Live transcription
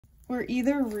We're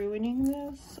either ruining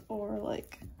this or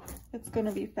like it's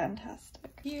gonna be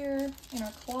fantastic. Here in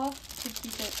our cloth to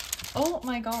keep it. Oh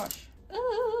my gosh.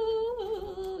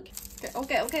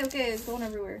 Okay, it's going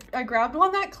everywhere. I grabbed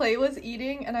one that Clay was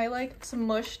eating and I like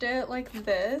smushed it like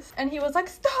this. And he was like,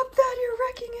 stop that, you're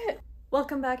wrecking it.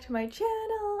 Welcome back to my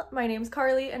channel. My name's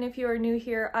Carly, and if you are new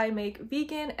here, I make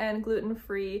vegan and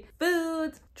gluten-free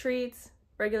foods, treats,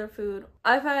 regular food.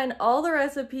 I find all the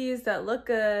recipes that look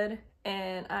good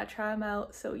and I try them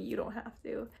out so you don't have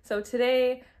to. So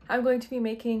today I'm going to be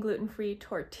making gluten-free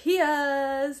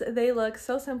tortillas. They look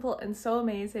so simple and so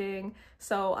amazing,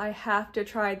 so I have to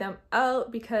try them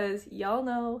out because y'all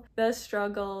know the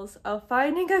struggles of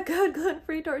finding a good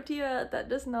gluten-free tortilla that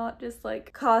does not just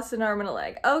like cost an arm and a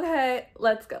leg. Okay,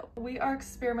 let's go. We are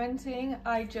experimenting.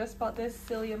 I just bought this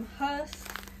psyllium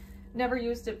husk. Never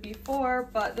used it before,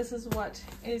 but this is what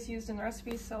is used in the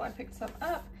recipe, so I picked some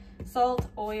up. Salt,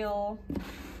 oil.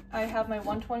 I have my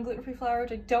 1-to-1 gluten-free flour,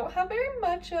 which I don't have very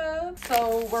much of.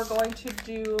 So we're going to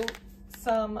do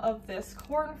some of this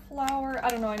corn flour. I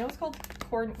don't know, I know it's called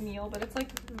cornmeal, but it's like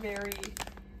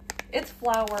it's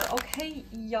flour, okay,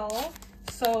 y'all?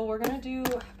 So we're gonna do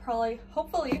probably,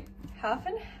 hopefully, half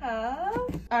and half.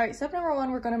 All right, step number 1,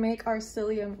 we're gonna make our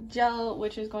psyllium gel,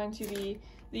 which is going to be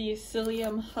the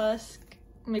psyllium husk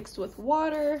mixed with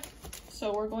water.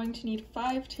 So we're going to need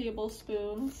 5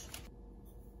 tablespoons,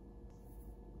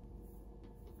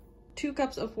 2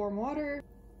 cups of warm water,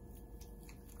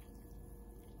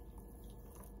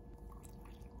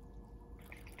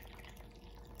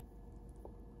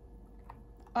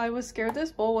 I was scared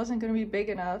this bowl wasn't going to be big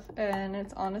enough, and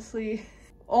it's honestly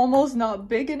almost not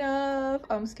big enough.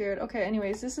 I'm scared. Okay,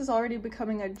 anyways, this is already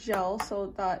becoming a gel,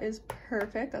 so that is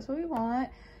perfect. That's what we want.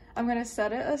 I'm going to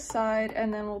set it aside,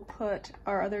 and then we'll put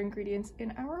our other ingredients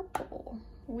in our bowl.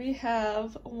 We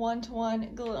have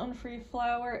 1-to-1 gluten-free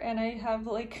flour, and I have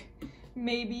like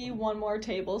maybe 1 more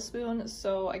tablespoon,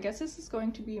 so I guess this is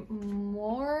going to be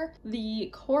more the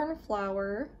corn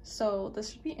flour, so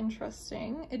this should be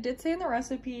interesting. It did say in the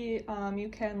recipe you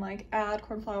can like add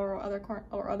corn flour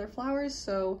or other flours,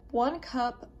 so 1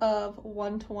 cup of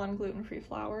 1-to-1 gluten-free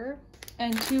flour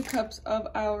and 2 cups of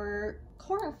our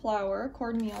corn flour,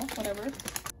 cornmeal, whatever.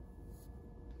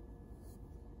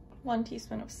 1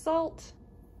 teaspoon of salt,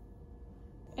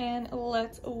 and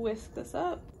let's whisk this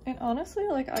up. And honestly,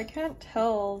 like, I can't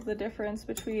tell the difference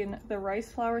between the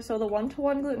rice flour. So the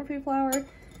 1-to-1 gluten-free flour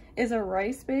is a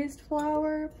rice-based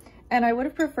flour, and I would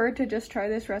have preferred to just try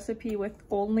this recipe with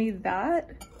only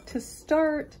that to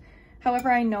start.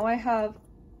 However, I know I have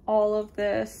all of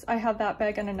this. I have that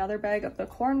bag and another bag of the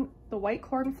white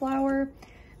corn flour.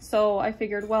 So I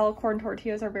figured, well, corn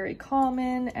tortillas are very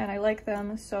common and I like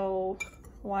them, so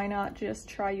why not just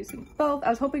try using both?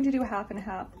 I was hoping to do half and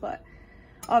half, but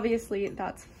obviously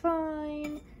that's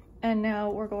fine. And now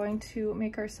we're going to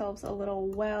make ourselves a little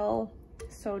well.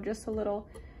 So just a little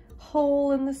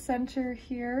hole in the center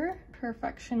here.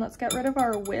 Perfection. Let's get rid of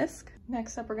our whisk.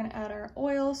 Next up, we're gonna add our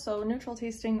oil. So neutral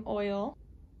tasting oil,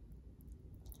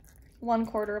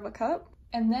 1/4 cup.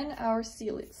 And then our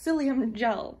psyllium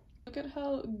gel. Look at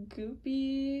how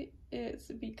goopy it's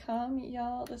become,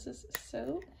 y'all. This is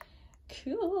so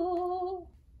cool.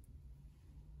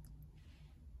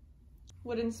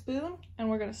 Wooden spoon, and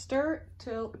we're gonna stir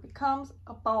till it becomes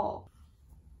a ball.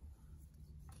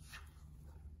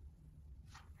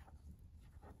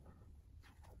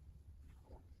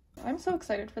 I'm so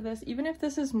excited for this. Even if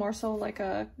this is more so like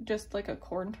just like a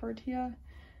corn tortilla,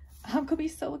 I'm gonna be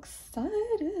so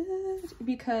excited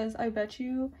because I bet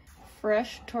you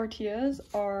fresh tortillas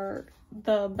are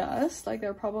the best. Like,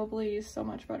 they're probably so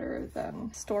much better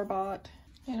than store-bought.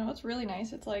 You know, it's really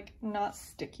nice. It's like not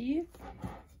sticky,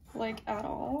 like, at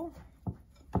all.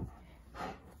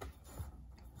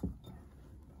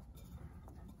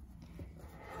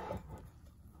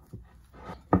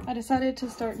 I decided to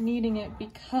start kneading it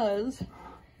because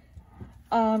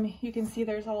you can see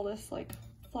there's all this like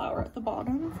flour at the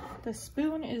bottom. The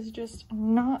spoon is just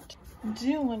not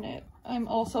doing it. I'm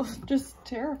also just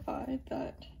terrified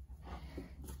that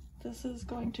this is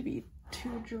going to be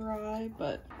too dry,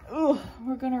 but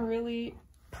we're gonna really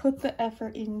put the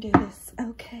effort into this.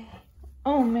 Okay.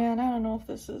 Oh man, I don't know if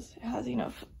this has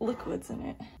enough liquids in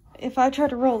it. If I try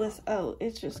to roll this out,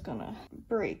 it's just gonna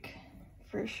break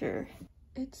for sure.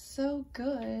 It's so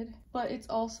good, but it's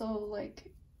also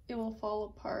like it will fall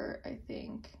apart, I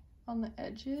think, on the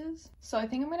edges. So I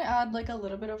think I'm gonna add like a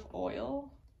little bit of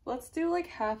oil. Let's do like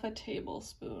half a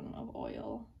tablespoon of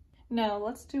oil. No,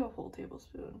 let's do a whole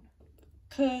tablespoon,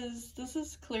 because this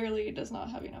is clearly does not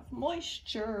have enough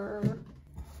moisture.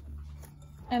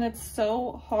 And it's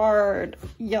so hard,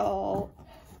 y'all.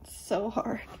 It's so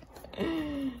hard.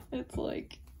 It's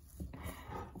like,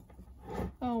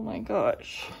 oh my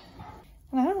gosh.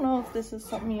 And I don't know if this is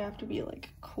something you have to be like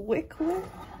quick with,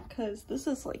 because this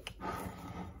is like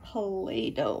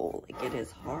Play-Doh, like it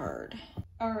is hard.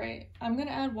 All right, I'm gonna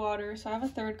add water. So I have a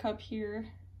 1/3 cup here.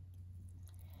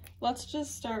 Let's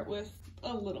just start with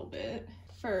a little bit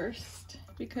first,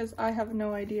 because I have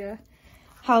no idea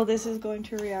how this is going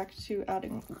to react to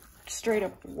adding straight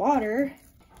up water.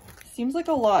 Seems like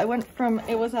a lot. I went from,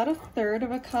 it was at a 1/3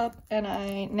 of a cup, and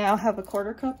I now have a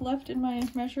 1/4 cup left in my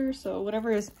measure. So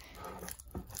whatever is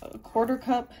a 1/4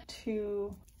 cup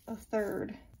to a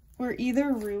 1/3. We're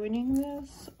either ruining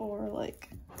this or like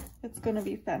it's gonna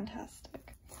be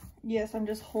fantastic. Yes, I'm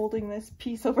just holding this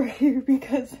piece over here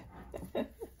because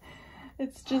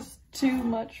it's just too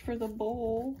much for the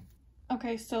bowl.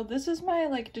 Okay, so this is my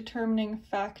like determining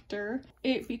factor.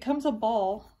 It becomes a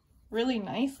ball really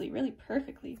nicely, really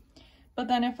perfectly. But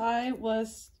then if I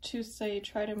was to say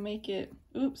try to make it,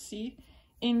 oopsie,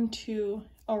 into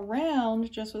a round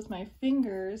just with my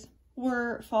fingers,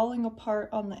 we're falling apart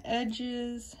on the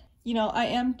edges. You know, I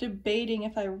am debating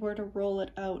if I were to roll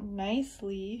it out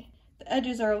nicely. The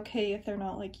edges are okay if they're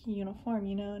not like uniform,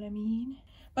 you know what I mean?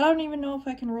 But I don't even know if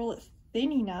I can roll it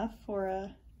thin enough for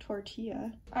a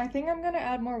tortilla. I think I'm gonna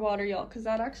add more water, y'all, because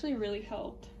that actually really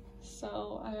helped.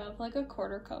 So I have like a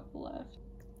 1/4 cup left.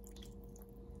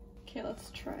 Okay,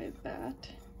 let's try that.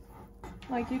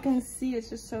 Like you can see, it's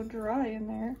just so dry in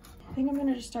there. I think I'm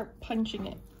gonna just start punching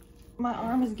it. My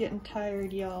arm is getting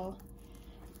tired, y'all.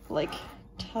 Like,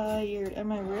 tired. And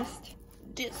my wrist,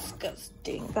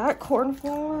 disgusting. That corn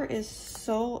flour is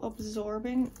so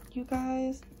absorbent, you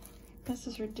guys. This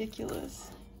is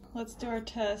ridiculous. Let's do our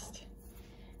test.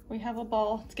 We have a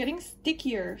ball. It's getting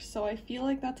stickier, so I feel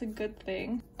like that's a good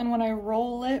thing. And when I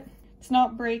roll it, it's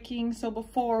not breaking. So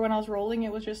before, when I was rolling,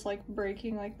 it was just like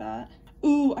breaking like that.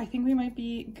 Ooh, I think we might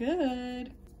be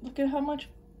good. Look at how much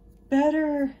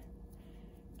better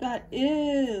that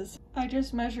is. I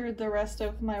just measured the rest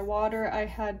of my water. I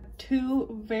had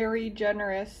 2 very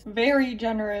generous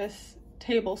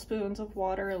tablespoons of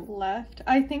water left.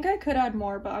 I think I could add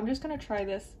more, but I'm just gonna try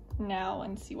this now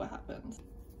and see what happens.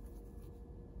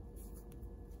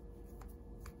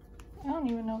 I don't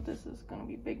even know if this is gonna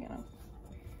be big enough.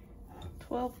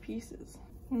 12 pieces.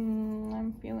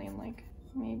 I'm feeling like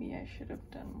maybe I should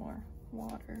have done more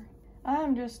water.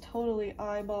 I'm just totally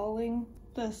eyeballing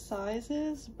the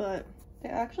sizes, but they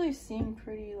actually seem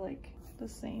pretty like the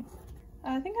same.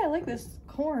 I think I like this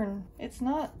corn. It's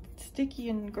not sticky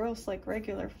and gross like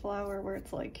regular flour where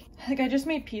it's like I just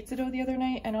made pizza dough the other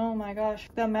night, and oh my gosh,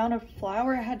 the amount of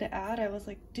flour I had to add, I was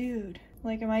like, dude,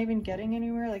 like, am I even getting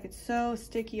anywhere? Like, it's so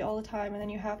sticky all the time, and then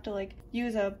you have to like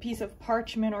use a piece of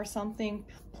parchment or something,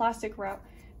 plastic wrap,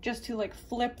 just to like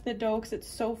flip the dough because it's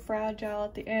so fragile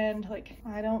at the end. Like,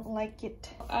 I don't like it.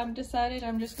 I've decided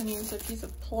I'm just gonna use a piece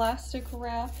of plastic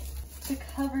wrap to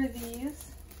cover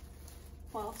these.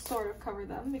 Well, sort of cover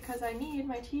them, because I need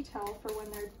my tea towel for when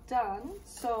they're done.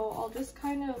 So I'll just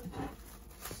kind of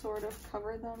sort of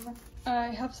cover them. I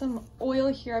have some oil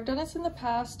here. I've done this in the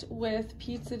past with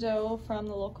pizza dough from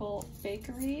the local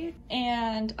bakery,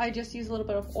 and I just use a little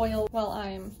bit of oil while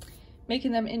I'm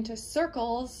making them into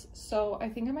circles. So I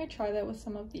think I might try that with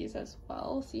some of these as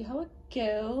well, see how it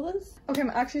goes. Okay,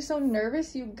 I'm actually so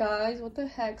nervous, you guys. What the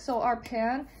heck? So our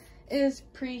pan is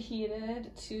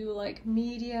preheated to like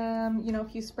medium. You know,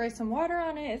 if you spray some water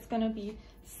on it, it's gonna be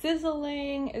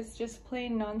sizzling. It's just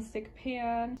plain non-stick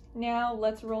pan. Now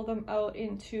let's roll them out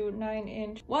into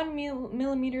 9-inch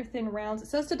 1mm thin rounds. It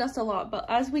says to dust a lot, but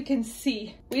as we can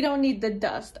see, we don't need the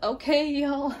dust, okay,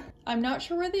 y'all? I'm not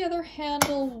sure where the other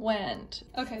handle went.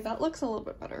 Okay, that looks a little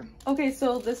bit better. Okay,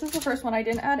 so this is the first one. I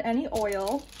didn't add any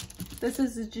oil. This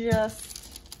is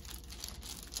just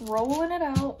rolling it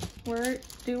out. We're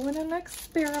doing an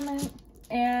experiment.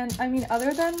 And I mean,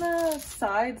 other than the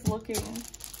sides looking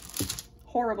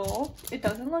horrible, it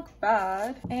doesn't look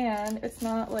bad, and it's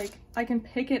not like I can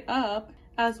pick it up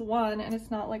as one and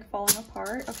it's not like falling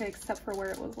apart. Okay, except for where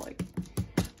it was like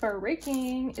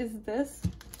breaking is this.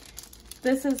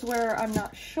 This is where I'm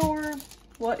not sure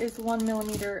what is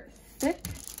 1mm thick,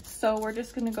 so we're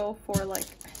just gonna go for like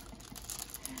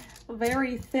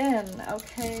very thin.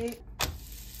 Okay,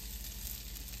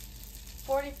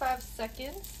 45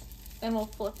 seconds, then we'll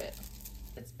flip it.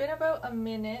 It's been about a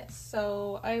minute,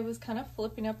 so I was kind of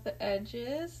flipping up the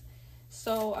edges.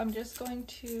 So I'm just going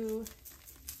to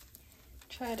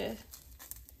try to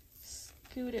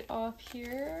scoot it off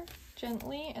here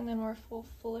gently, and then we'll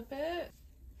flip it.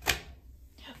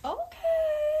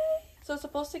 Okay, So it's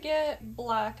supposed to get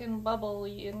black and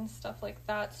bubbly and stuff like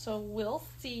that. So we'll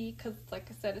see, because like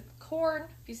I said, it's corn.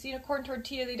 If you've seen a corn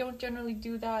tortilla, they don't generally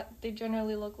do that. They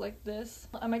generally look like this.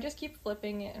 I might just keep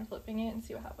flipping it and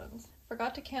see what happens.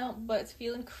 Forgot to count, but it's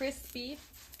feeling crispy.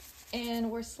 And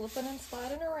we're slipping and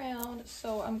sliding around.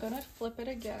 So I'm gonna flip it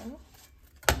again.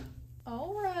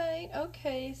 All right,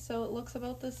 okay. So it looks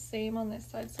about the same on this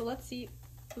side. So let's see.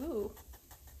 Ooh.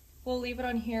 We'll leave it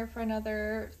on here for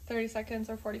another 30 seconds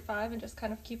or 45 and just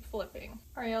kind of keep flipping.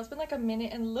 All right, y'all, it's been like a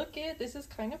minute and look it, this is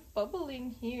kind of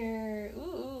bubbling here.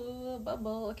 Ooh,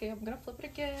 bubble. Okay, I'm gonna flip it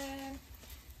again.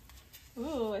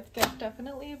 Ooh, it's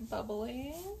definitely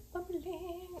bubbling.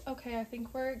 Okay, I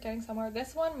think we're getting somewhere.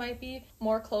 This one might be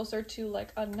more closer to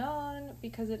like a naan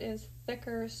because it is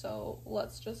thicker, so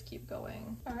let's just keep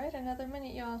going. All right, another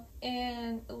minute, y'all.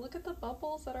 And look at the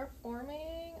bubbles that are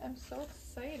forming. I'm so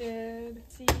excited.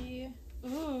 Let's see.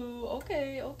 Ooh,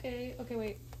 okay,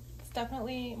 wait. It's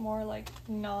definitely more like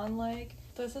naan-like.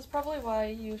 This is probably why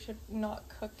you should not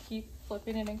keep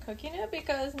flipping it and cooking it,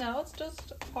 because now it's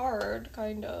just hard,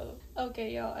 kind of.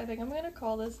 Okay, y'all, I think I'm gonna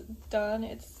call this done.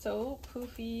 It's so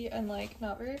poofy and like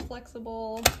not very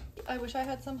flexible. I wish I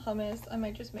had some hummus. I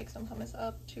might just make some hummus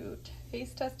up to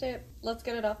taste test it. Let's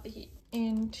get it off the heat.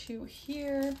 Into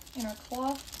here, in our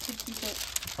cloth to keep it.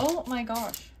 Oh my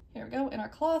gosh. Here we go, in our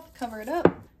cloth, cover it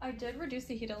up. I did reduce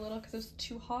the heat a little because it was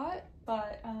too hot,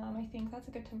 but I think that's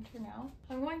a good temperature now.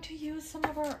 I'm going to use some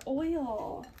of our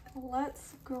oil.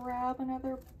 Let's grab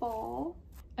another bowl,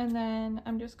 and then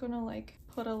I'm just gonna like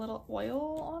put a little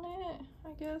oil on it,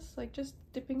 I guess, like just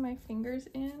dipping my fingers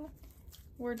in.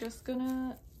 We're just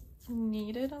gonna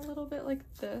knead it a little bit like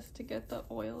this to get the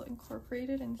oil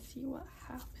incorporated and see what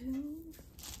happens.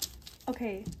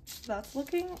 Okay, that's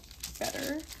looking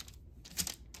better.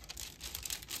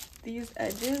 These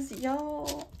edges,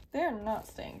 y'all, they're not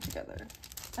staying together.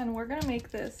 And we're gonna make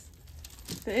this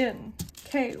thin.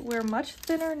 Okay, we're much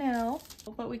thinner now,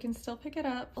 but we can still pick it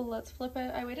up. Let's flip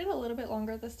it. I waited a little bit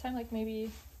longer this time, like maybe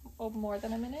more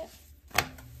than a minute.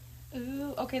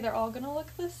 Ooh, okay, they're all gonna look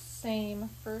the same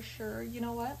for sure. You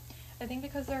know what? I think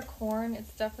because they're corn,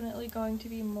 it's definitely going to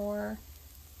be more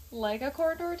like a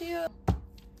corn tortilla.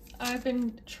 I've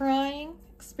been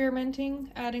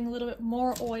experimenting, adding a little bit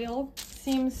more oil.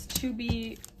 Seems to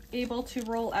be able to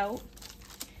roll out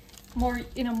more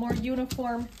in a more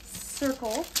uniform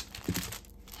circle.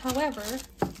 However,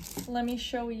 let me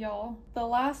show y'all the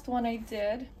last one I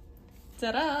did.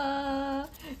 Ta-da!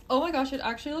 Oh my gosh, it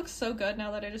actually looks so good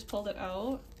now that I just pulled it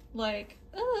out. Like,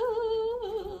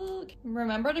 ooh.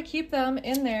 Remember to keep them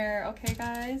in there, okay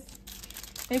guys?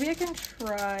 Maybe I can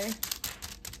try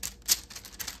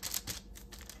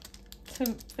to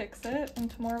fix it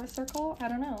into more of a circle. I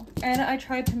don't know. And I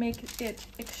tried to make it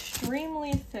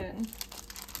extremely thin,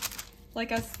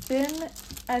 like as thin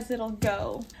as it'll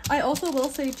go. I also will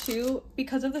say too,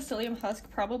 because of the psyllium husk,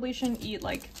 probably shouldn't eat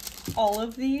like all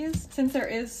of these. Since there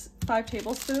is 5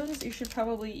 tablespoons, you should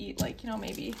probably eat like, you know,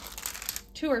 maybe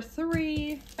 2 or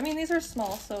 3. I mean, these are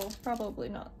small, so probably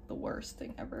not the worst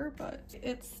thing ever, but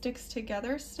it sticks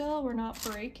together still. We're not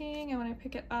breaking. And when I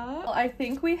pick it up, I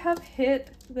think we have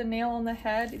hit the nail on the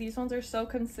head. These ones are so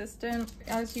consistent.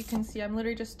 As you can see, I'm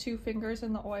literally just 2 fingers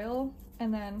in the oil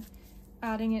and then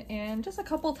adding it in just a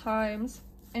couple times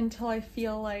until I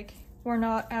feel like we're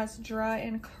not as dry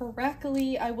and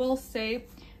correctly. I will say,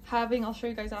 I'll show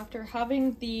you guys after,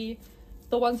 having the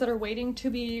ones that are waiting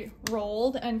to be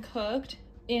rolled and cooked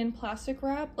in plastic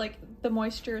wrap, like the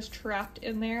moisture is trapped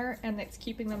in there and it's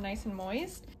keeping them nice and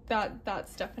moist.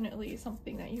 That's definitely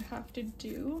something that you have to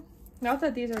do. Not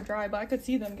that these are dry, but I could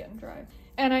see them getting dry.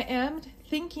 And I am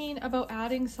thinking about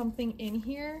adding something in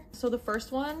here. So the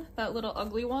first one, that little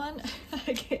ugly one,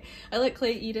 I let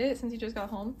Clay eat it since he just got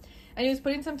home. And he was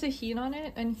putting some tahini on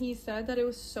it and he said that it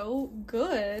was so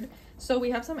good. So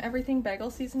we have some everything bagel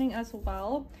seasoning as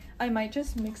well. I might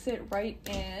just mix it right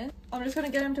in. I'm just gonna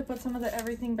get him to put some of the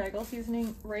everything bagel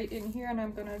seasoning right in here and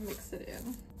I'm gonna mix it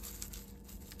in.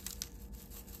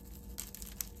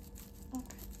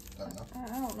 Okay.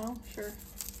 I don't know, sure.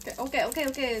 Okay,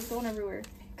 it's going everywhere.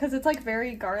 Because it's like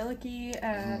very garlicky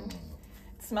and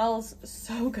it smells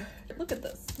so good. Look at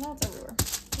this, now it's everywhere.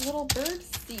 Little bird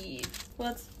seed.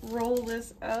 Let's roll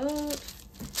this out.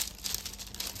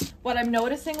 What I'm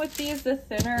noticing with these, the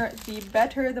thinner, the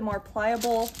better, the more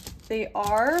pliable they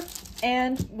are.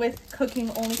 And with cooking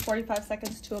only 45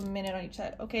 seconds to a minute on each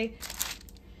side, okay?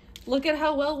 Look at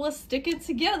how well we're sticking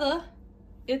together.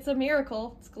 It's a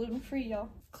miracle. It's gluten-free, y'all.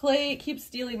 Clay keeps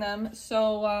stealing them,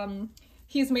 so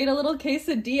he's made a little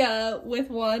quesadilla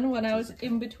with one when I was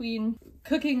in between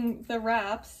cooking the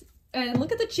wraps. And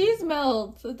look at the cheese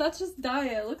melt. That's just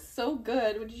diet. It looks so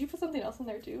good. Did you put something else in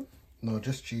there too? No,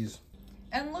 just cheese.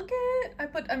 And look at,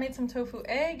 I made some tofu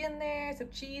egg in there, some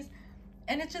cheese,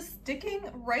 and it's just sticking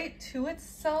right to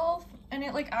itself, and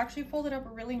it like actually folded up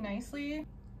really nicely.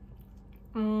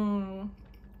 I'm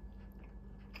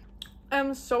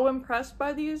so impressed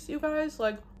by these, you guys.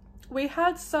 Like, we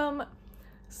had some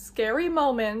scary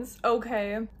moments.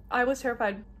 Okay, I was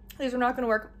terrified these were not gonna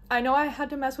work. I know I had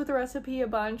to mess with the recipe a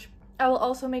bunch. I will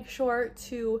also make sure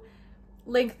to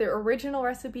link the original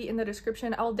recipe in the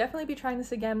description. I will definitely be trying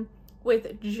this again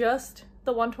with just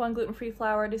the 1-to-1 gluten-free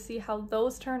flour to see how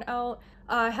those turn out.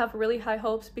 I have really high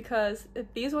hopes because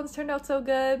if these ones turned out so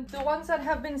good, the ones that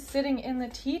have been sitting in the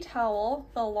tea towel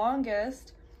the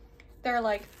longest, they're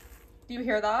like, do you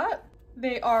hear that?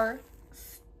 They are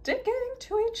sticking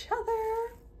to each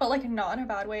other, but like not in a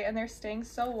bad way, and they're staying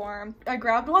so warm. I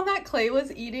grabbed one that Clay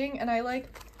was eating and I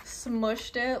like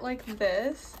smushed it like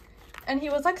this, and he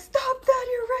was like, stop that,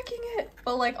 you're wrecking it.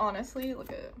 But like, honestly,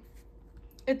 look at it.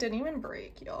 It didn't even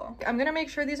break, y'all. I'm gonna make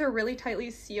sure these are really tightly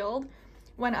sealed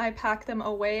when I pack them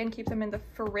away and keep them in the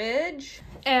fridge.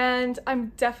 And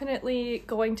I'm definitely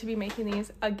going to be making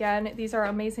these again. These are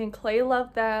amazing. Clay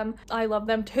loved them. I love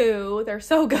them too. They're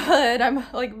so good. I'm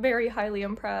like very highly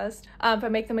impressed. If I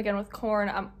make them again with corn,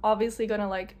 I'm obviously gonna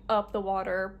like up the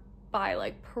water by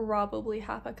like probably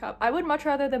half a cup. I would much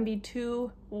rather them be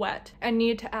too wet and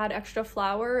need to add extra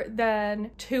flour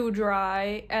than too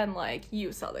dry, and like,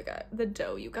 you saw the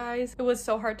dough, you guys. It was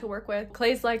so hard to work with.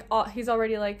 Clay's like, oh, he's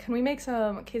already like, can we make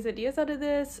some quesadillas out of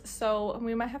this? So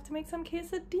we might have to make some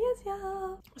quesadillas,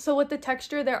 yeah. So with the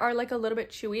texture, they are like a little bit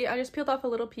chewy. I just peeled off a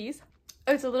little piece.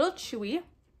 It's a little chewy,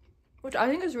 which I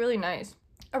think is really nice.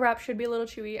 A wrap should be a little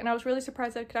chewy, and I was really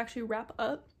surprised that it could actually wrap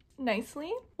up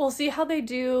nicely. We'll see how they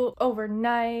do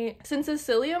overnight. Since the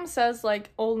psyllium says like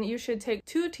only you should take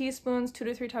 2 teaspoons 2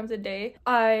 to 3 times a day,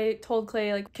 I told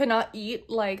Clay like cannot eat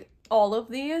like all of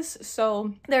these,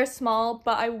 so they're small,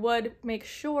 but I would make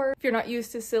sure if you're not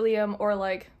used to psyllium, or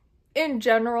like in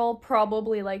general,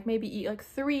 probably like maybe eat like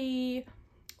 3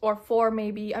 or 4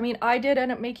 maybe. I mean, I did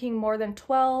end up making more than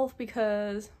 12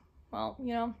 because, well,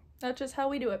 you know, that's just how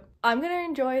we do it. I'm gonna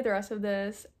enjoy the rest of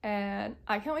this, and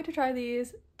I can't wait to try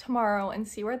these tomorrow and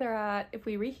see where they're at. If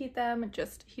we reheat them,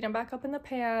 just heat them back up in the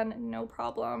pan, no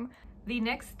problem. The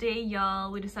next day,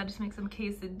 y'all, we decided to make some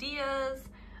quesadillas.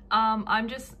 I'm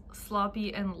just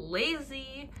sloppy and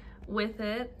lazy with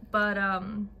it, but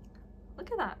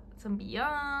look at that. Some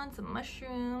beyond, some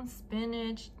mushrooms,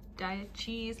 spinach, diet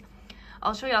cheese.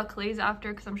 I'll show y'all Clay's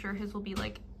after because I'm sure his will be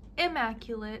like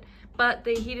immaculate, but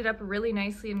they heated up really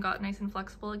nicely and got nice and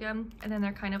flexible again, and then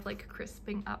they're kind of like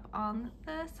crisping up on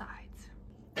the sides.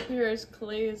 Here's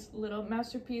Clay's little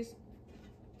masterpiece.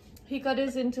 He cut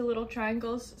his into little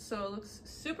triangles, so it looks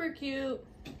super cute.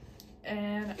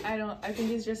 And I think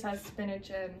he just has spinach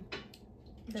and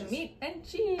the meat and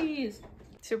cheese.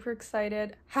 Super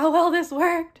excited how well this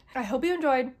worked. I hope you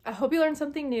enjoyed. I hope you learned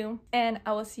something new, and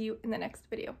I will see you in the next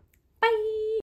video. Bye!